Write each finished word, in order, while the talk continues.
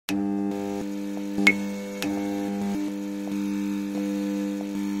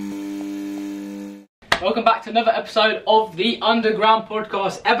Welcome back to another episode of the Underground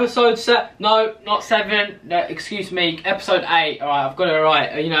Podcast. Episode not 7, no, excuse me, episode 8. Alright, I've got it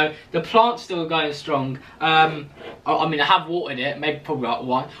right. You know, the plant's still going strong. I mean, I have watered it, maybe probably about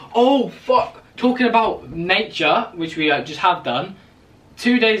one. Oh, fuck! Talking about nature, which we just have done.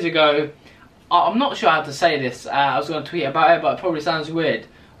 2 days ago, I'm not sure how to say this. I was going to tweet about it, but it probably sounds weird.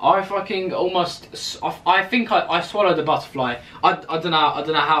 I fucking almost, I think I swallowed a butterfly. I don't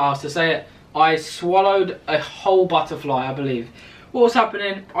know how else to say it. I swallowed a whole butterfly, I believe. What was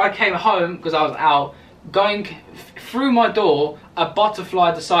happening? I came home because I was out. Going through my door, a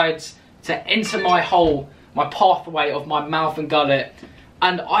butterfly decides to enter my hole, my pathway of my mouth and gullet,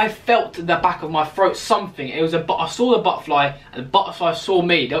 and I felt the back of my throat something. It was I saw the butterfly, and the butterfly saw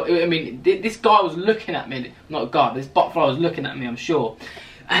me. I mean, this guy was looking at me. Not a guy. This butterfly was looking at me, I'm sure.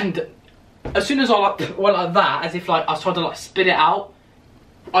 And as soon as I went like that, as if like I was trying to spit it out,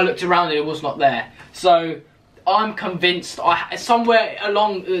 I looked around and it was not there. So I'm convinced somewhere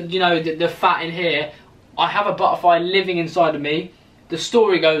along you know the fat in here, I have a butterfly living inside of me. The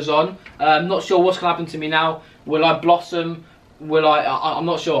story goes on. I'm not sure what's gonna happen to me now. Will I blossom? Will I'm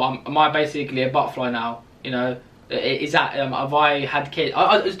not sure. Am I basically a butterfly now? You know, is that have I had kids?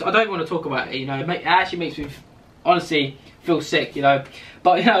 I don't even want to talk about it. You know, it actually makes me honestly feel sick, you know.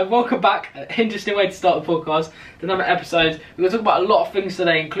 But you know, welcome back. Interesting way to start the podcast. Another episode. We're gonna talk about a lot of things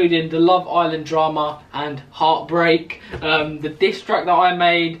today, including the Love Island drama and Heartbreak, the diss track that I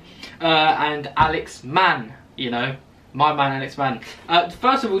made, and Alex Mann. You know, my man Alex Mann.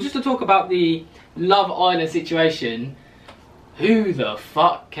 First of all, just to talk about the Love Island situation. Who the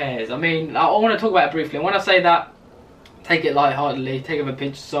fuck cares? I mean, I want to talk about it briefly. And when I say that, take it lightheartedly, take it with a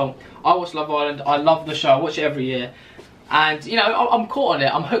pinch of salt. I watch Love Island. I love the show. I watch it every year. And, you know, I'm caught on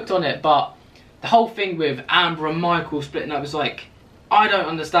it. I'm hooked on it. But the whole thing with Amber and Michael splitting up is like, I don't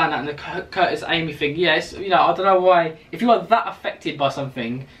understand that. And the Curtis Amy thing, yes, you know, I don't know why. If you are that affected by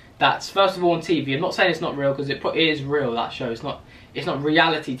something that's, first of all, on TV, I'm not saying it's not real, because it is real, that show. It's not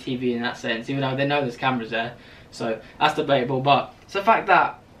reality TV in that sense, even though they know there's cameras there. So that's debatable. But it's the fact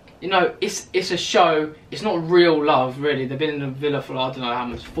that, you know, it's a show. It's not real love, really. They've been in the villa for, I don't know how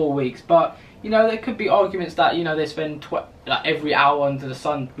much, 4 weeks. But, you know, there could be arguments that, you know, they spend like every hour under the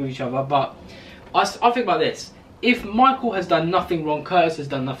sun with each other. But I think about this. If Michael has done nothing wrong, Curtis has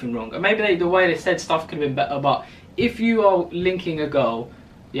done nothing wrong. And maybe the way they said stuff could have been better. But if you are linking a girl,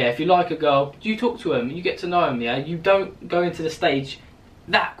 yeah, if you like a girl, you talk to him. You get to know him, yeah? You don't go into the stage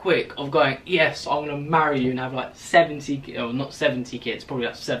that quick of going, yes, I'm going to marry you and have like 70, or not 70 kids, probably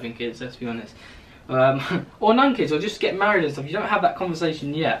like 7 kids, let's be honest. Or none kids, or just get married and stuff. You don't have that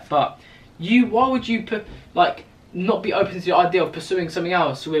conversation yet. But why would you not be open to the idea of pursuing something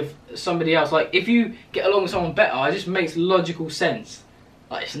else with somebody else? Like, if you get along with someone better, it just makes logical sense.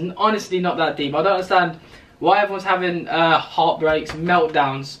 Like, it's honestly not that deep. I don't understand why everyone's having heartbreaks,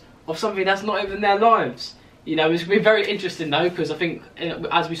 meltdowns of something that's not even their lives. You know, it's going to be very interesting though, because I think,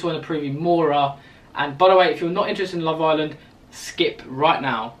 as we saw in the preview, Maura, and by the way, if you're not interested in Love Island, skip right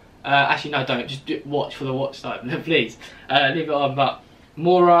now. Actually, no, don't. Just watch for the watch time, please. Leave it on. But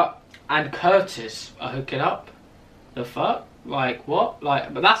Maura and Curtis are hooking up. The fuck? Like, what?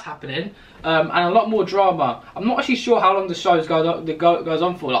 Like, but that's happening. And a lot more drama. I'm not actually sure how long the show goes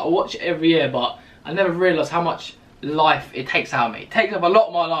on for. Like, I watch it every year, but I never realised how much life it takes out of me. It takes up a lot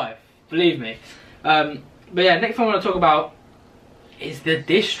of my life, believe me. But yeah, next thing I want to talk about is the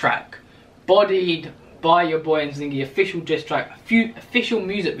diss track. Bodied by your boy inzinghy, official diss track, official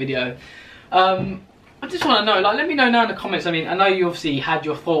music video. I just want to know, like, let me know now in the comments. I mean, I know you obviously had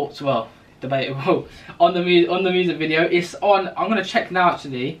your thoughts, well, debatable, on the music video. It's on, I'm going to check now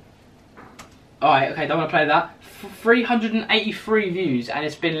actually. Alright, okay, don't want to play that. 383 views, and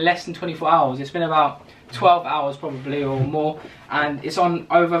it's been less than 24 hours. It's been about 12 hours probably or more, and it's on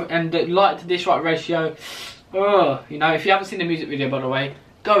over, and the like to dislike ratio, you know, if you haven't seen the music video, by the way,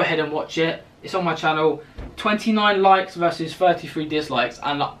 go ahead and watch it. It's on my channel. 29 likes versus 33 dislikes,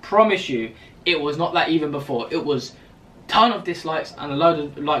 and I promise you it was not that even before. It was a ton of dislikes and a load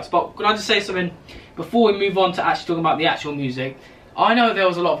of likes. But can I just say something before we move on to actually talking about the actual music? I know there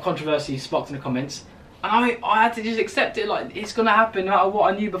was a lot of controversy sparked in the comments, and I had to just accept it. Like, it's gonna happen no matter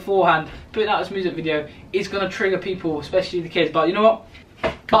what I knew beforehand. Putting out this music video is gonna trigger people, especially the kids. But you know what?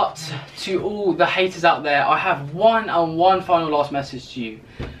 But to all the haters out there, I have one final last message to you,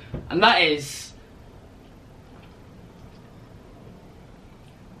 and that is,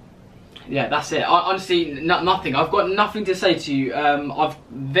 yeah, that's it. Honestly, nothing. I've got nothing to say to you. I'm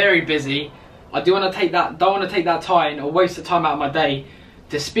very busy. I don't want to take that time or waste the time out of my day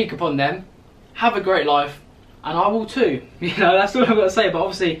to speak upon them. Have a great life. and I will too. You know, that's all I've got to say. But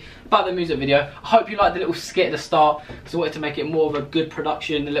obviously, about the music video, I hope you liked the little skit at the start, because I wanted to make it more of a good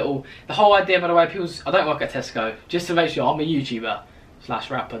production. The whole idea, by the way, I don't work at Tesco, just to make sure I'm a YouTuber /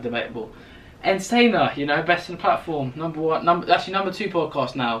 rapper, debatable. Entertainer, you know, best in the platform, actually number 2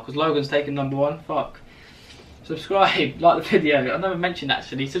 podcast now, because Logan's taken number 1. Fuck. Subscribe, like the video. I never mentioned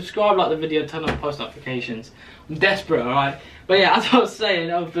actually. Subscribe, like the video, turn on post notifications. I'm desperate, alright? But yeah, as I was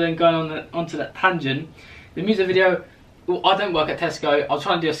saying, I've been going onto that tangent. The music video, well, I don't work at Tesco. I was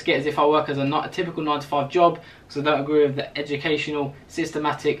trying to do a skit as if I work as a typical 9 to 5 job, because I don't agree with the educational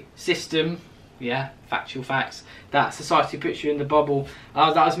systematic system. Yeah, factual facts that society puts you in the bubble.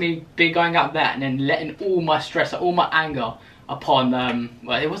 That was me going out there and then letting all my stress, all my anger upon,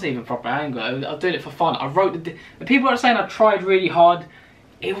 well, it wasn't even proper anger. I was doing it for fun. I wrote the people are saying I tried really hard.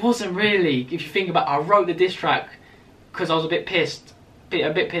 It wasn't really. If you think about it, I wrote the diss track because I was a bit pissed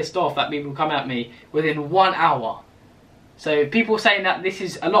off that people come at me within 1 hour. So people saying that this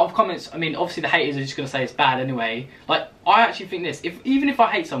is a lot of comments. I mean, obviously the haters are just gonna say it's bad anyway. Like, I actually think this. Even if I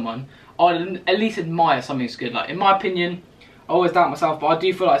hate someone, I'd at least admire something's good. Like, in my opinion, I always doubt myself, but I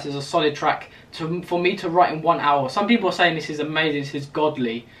do feel like this is a solid track for me to write in 1 hour. Some people are saying this is amazing, this is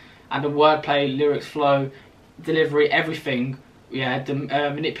godly, and the wordplay, lyrics, flow, delivery, everything. Yeah, the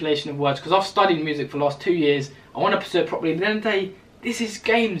manipulation of words. Because I've studied music for the last 2 years. I want to pursue it properly. But at the end of the day, this is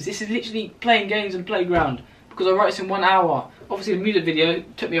games. This is literally playing games on the playground. Because I wrote this in 1 hour. Obviously the music video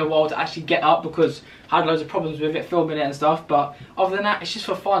took me a while to actually get up because I had loads of problems with it, filming it and stuff. But other than that, it's just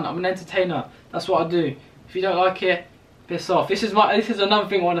for fun. I'm an entertainer. That's what I do. If you don't like it, piss off. This is another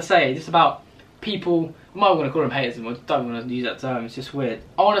thing I want to say. Just about people. I might want to call them haters. I don't want to use that term. It's just weird.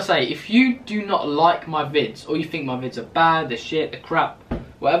 I want to say, if you do not like my vids, or you think my vids are bad, they're shit, they're crap,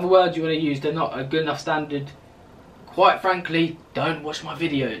 whatever words you want to use, they're not a good enough standard, quite frankly, don't watch my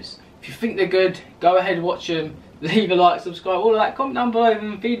videos. If you think they're good, go ahead and watch them. Leave a like, subscribe, all of that. Comment down below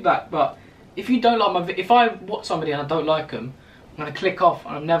with feedback. But if you don't like my if I watch somebody and I don't like them, I'm going to click off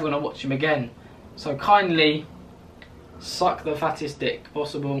and I'm never going to watch them again. So kindly suck the fattest dick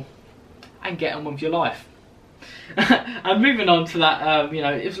possible and get on with your life. And moving on to that, you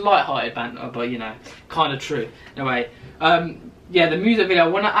know, it was light-hearted banter, but you know, kind of true. Anyway, yeah, the music video,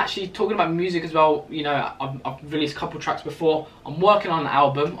 when I actually talking about music as well, you know, I've released a couple tracks before. I'm working on an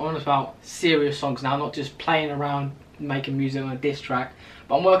album. I'm on about serious songs now, not just playing around making music on a diss track,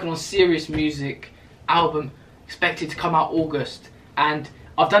 but I'm working on serious music album, expected to come out August. And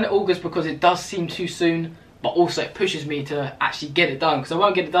I've done it August because it does seem too soon, but also it pushes me to actually get it done, because I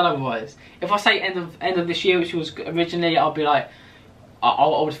won't get it done otherwise. If I say end of this year, which was originally, I'll be like, I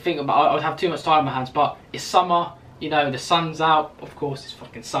would think about, I would have too much time on my hands. But it's summer, you know, the sun's out. Of course, it's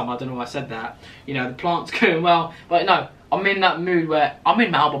fucking summer. I don't know why I said that. You know, the plant's going well. But no, I'm in that mood where I'm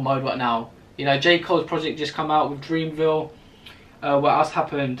in my album mode right now. You know, J. Cole's project just come out with Dreamville. What else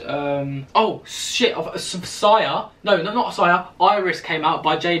happened? Oh shit! Sire. No, not Sire. Erys came out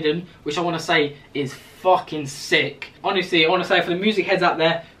by Jaden, which I want to say is fucking sick. Honestly, I want to say for the music heads out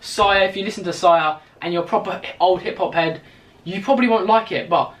there, Sire. If you listen to Sire and you're a proper old hip hop head, you probably won't like it.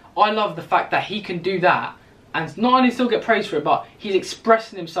 But I love the fact that he can do that and not only still get praised for it, but he's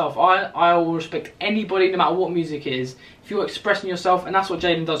expressing himself. I will respect anybody, no matter what music is, if you're expressing yourself, and that's what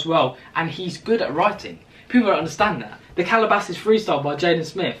Jaden does well. And he's good at writing. People don't understand that. The Calabasas freestyle by Jaden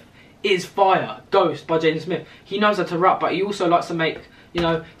Smith is fire. Ghost by Jaden Smith. He knows how to rap, but he also likes to make, you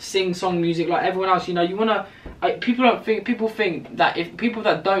know, sing-song music like everyone else. You know, you wanna. People think that if people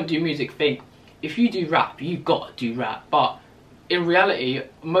that don't do music think if you do rap, you gotta do rap. But in reality,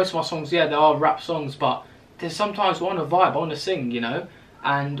 most of my songs, yeah, they are rap songs, but there's sometimes I want to vibe, I want to sing, you know,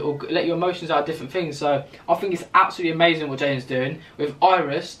 or let your emotions out of different things. So I think it's absolutely amazing what Jaden's doing. With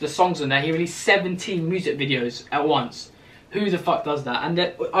Erys, the songs on there, he released 17 music videos at once. Who the fuck does that?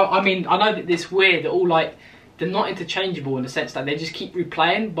 And I mean, I know that it's weird, they're all like, they're not interchangeable in the sense that they just keep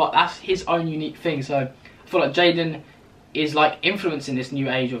replaying, but that's his own unique thing. So I feel like Jaden is like influencing this new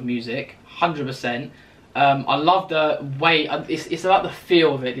age of music, 100%. I love the way, it's about the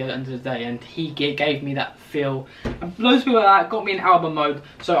feel of it at the end of the day, and he gave me that feel. And loads of people like that got me in album mode.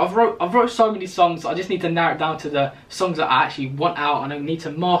 So I've wrote so many songs, I just need to narrow it down to the songs that I actually want out, and I need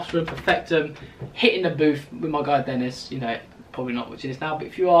to master and perfect them, hit in the booth with my guy Dennis, you know, probably not watching this now, but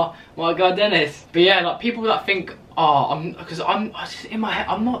if you are, my guy Dennis. But yeah, like people that think, oh, because I'm just in my head,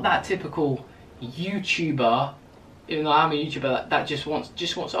 I'm not that typical YouTuber. Even though I'm a YouTuber that just wants,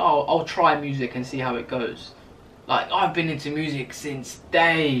 oh, I'll try music and see how it goes. Like, I've been into music since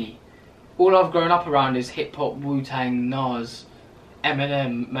day. All I've grown up around is hip hop, Wu-Tang, Nas,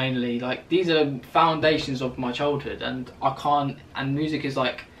 Eminem mainly. Like, these are the foundations of my childhood, and I can't, and music is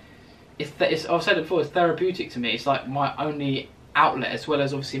like, I've said it before, it's therapeutic to me. It's like my only outlet, as well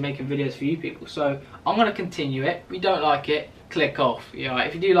as obviously making videos for you people. So I'm gonna continue it. If you don't like it, click off. Yeah,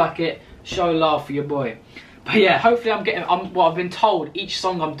 if you do like it, show love for your boy. But yeah, hopefully what I've been told, each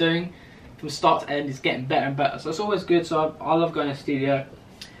song I'm doing from start to end is getting better and better. So it's always good. So I love going to the studio.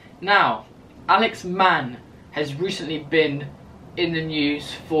 Now, Alex Mann has recently been in the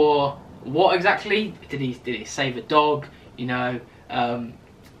news for what exactly? Did he save a dog? You know,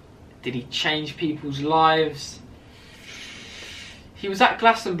 did he change people's lives? He was at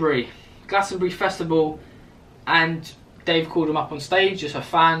Glastonbury Festival, and Dave called him up on stage, just a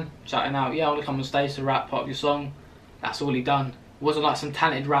fan, shouting out, yeah, I want to come on stage to rap part of your song. That's all he done. Wasn't like some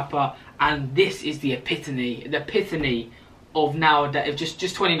talented rapper, and this is the epitome of nowadays, of just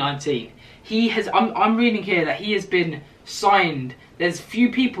 2019. He has, I'm reading here that he has been signed. There's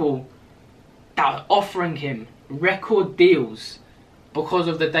few people that are offering him record deals because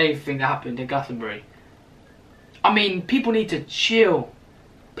of the Dave thing that happened in Glastonbury. I mean, people need to chill.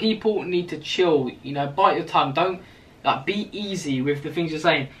 People need to chill. You know, bite your tongue. Don't be easy with the things you're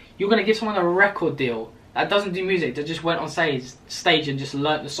saying. You're gonna give someone a record deal that doesn't do music, that just went on stage and just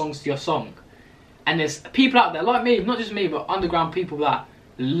learnt the songs to your song. And there's people out there like me, not just me, but underground people that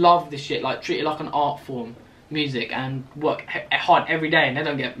love this shit, like treat it like an art form, music, and work hard every day, and they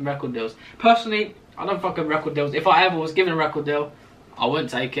don't get record deals. Personally, I don't fuck with record deals. If I ever was given a record deal, I wouldn't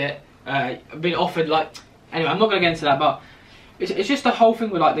take it. I've been offered, like, anyway, I'm not gonna get into that, but it's just the whole thing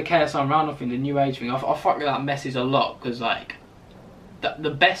with like the KSI Roundup thing, the new age thing. I fuck with that message a lot, because like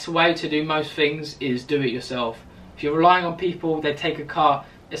the best way to do most things is do it yourself. If you're relying on people, they take a cut.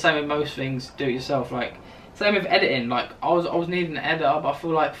 The same with most things, do it yourself. Like same with editing. Like I was needing an editor, but I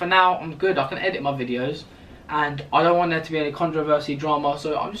feel like for now I'm good. I can edit my videos, and I don't want there to be any controversy, drama.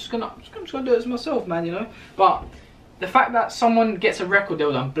 So I'm just gonna do it myself, man. You know. But the fact that someone gets a record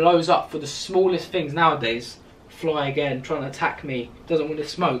deal and blows up for the smallest things nowadays, Fly again, trying to attack me, doesn't want to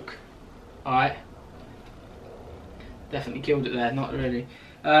smoke. Alright. Definitely killed it there, not really.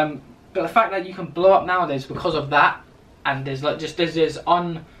 But the fact that you can blow up nowadays because of that, and there's like it's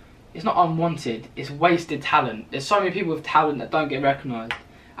not unwanted, it's wasted talent. There's so many people with talent that don't get recognised.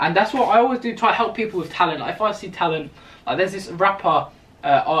 And that's what I always do, try to help people with talent. Like if I see talent, like there's this rapper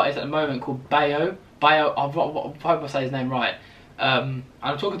artist at the moment called Bayo, I hope I say his name right. I'm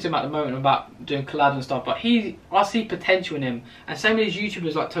talking to him at the moment about doing collabs and stuff, but I see potential in him. And so many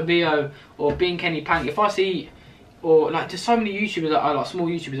YouTubers like Tobio or Bean Kenny Pank, if I see, or like just so many YouTubers that are like small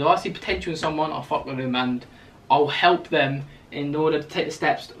YouTubers, if I see potential in someone, I'll fuck with them and I'll help them in order to take the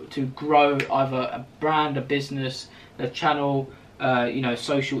steps to grow either a brand, a business, a channel, you know,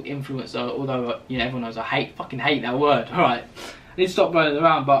 social influencer. Although you know everyone knows I fucking hate that word. All right, I need to stop blowing it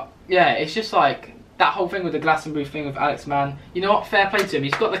around. But yeah, it's just like that whole thing with the Glastonbury thing with Alex Mann. You know what? Fair play to him.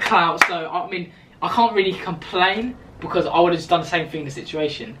 He's got the clout, so I mean, I can't really complain because I would have just done the same thing in the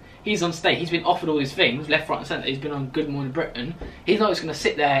situation. He's on stage. He's been offered all these things, left, right, and centre. He's been on Good Morning Britain. He's not just going to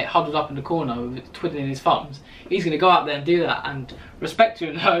sit there huddled up in the corner with twiddling his thumbs. He's going to go out there and do that. And respect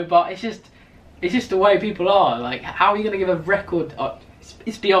to him, though. But it's just the way people are. Like, how are you going to give a record?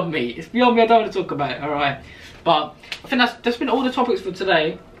 It's beyond me. It's beyond me. I don't want to talk about it. All right. But I think that's been all the topics for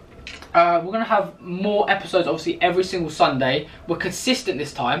today. We're going to have more episodes, obviously, every single Sunday. We're consistent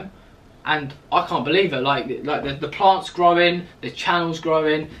this time, and I can't believe it. Like the plant's growing, the channel's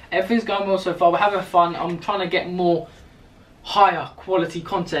growing, everything's going well so far. We're having fun. I'm trying to get more higher quality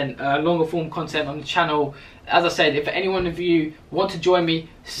content, longer form content on the channel. As I said, if any one of you want to join me,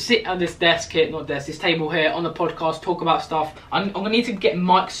 sit on this desk here, this table here on the podcast, talk about stuff. I'm going to need to get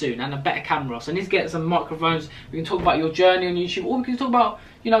mics soon and a better camera. So I need to get some microphones. We can talk about your journey on YouTube, or we can talk about,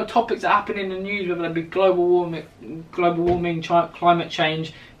 you know, topics that happen in the news, whether it be global warming, climate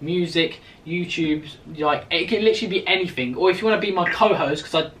change, music, YouTube. Like, it can literally be anything. Or if you want to be my co-host,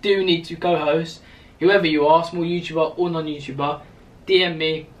 because I do need to co-host, whoever you are, small YouTuber or non-YouTuber, DM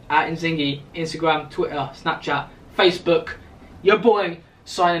me at inzinghy, Instagram, Twitter, Snapchat, Facebook. Your boy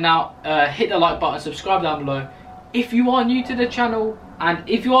signing out. Hit the like button, subscribe down below. If you are new to the channel, and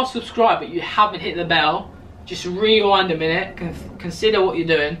if you are subscribed but you haven't hit the bell, just rewind a minute, consider what you're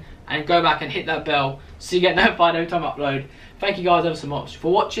doing, and go back and hit that bell so you get notified every time I upload. Thank you guys ever so much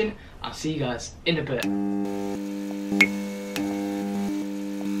for watching. I'll see you guys in a bit.